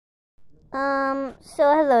So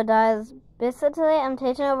hello guys. Basically, I'm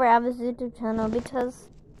taking over Abby's YouTube channel because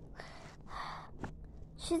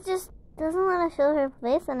she just doesn't want to show her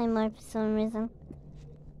face anymore for some reason.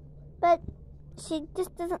 But she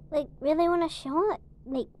just doesn't really want to show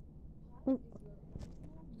it.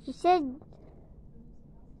 She said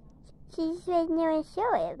she never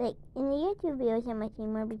show it in the YouTube videos so much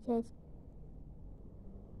anymore because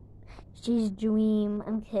she's dream.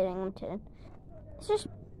 I'm kidding. It's just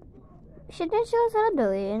she didn't show us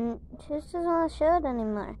ugly, and she just doesn't want to show it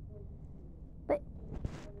anymore. But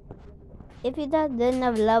if you got good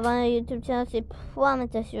enough love on her YouTube channel, she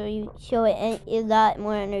promised to show it a lot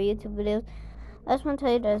more on her YouTube videos. I just want to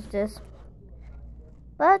tell you guys this.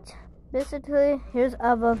 But basically, here's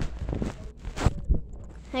Ava.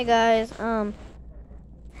 Hey guys, that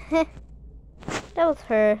was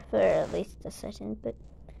her for at least a second. But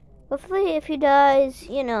hopefully, if you guys,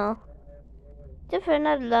 give her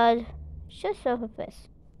another love. Just show her face.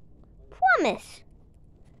 Promise.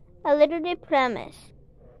 I literally promise.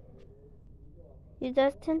 You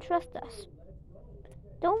guys can trust us.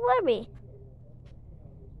 Don't worry.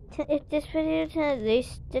 If this video can at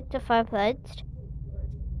least get to 5 likes.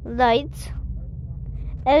 Likes.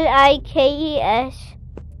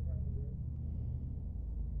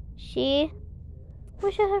 She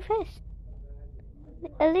will show her face.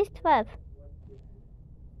 At least 5.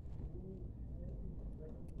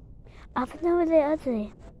 I don't know really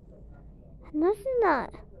ugly. No, she's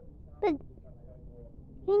not. But,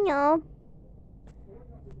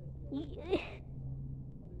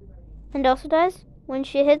 And also, guys, when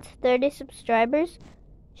she hits 30 subscribers,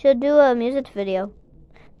 she'll do a music video.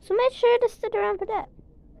 So make sure to stick around for that.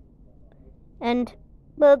 And,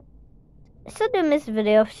 well, still do a music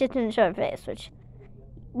video if she didn't show her face,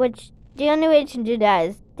 which the only way you can do that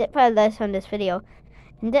is get 5 likes on this video.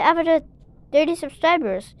 And then after 30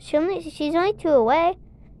 subscribers. She's only 2 away.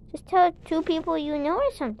 Just tell 2 people you know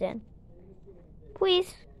or something.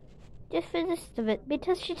 Please. Just for the rest of it.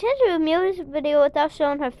 Because she can't do a music video without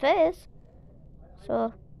showing her face.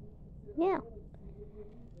 So, yeah.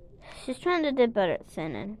 She's trying to do better at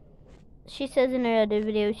singing. She says in her other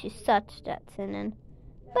video she sucks at singing.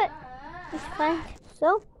 But, it's fine.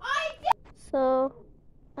 So,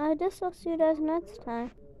 I guess I'll see you guys next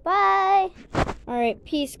time. Bye! Alright,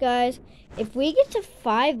 peace guys. If we get to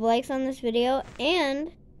 5 likes on this video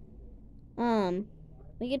and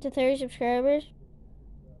we get to 30 subscribers,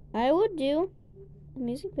 I would do a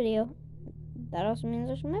music video. That also means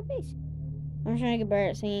I'll show my face. I'm trying to get better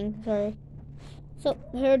at singing, sorry. So,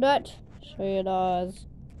 here that. Show you guys.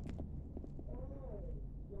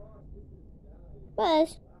 Bye.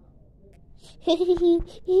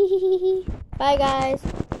 Bye guys.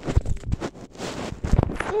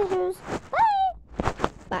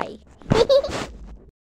 Bye. Bye.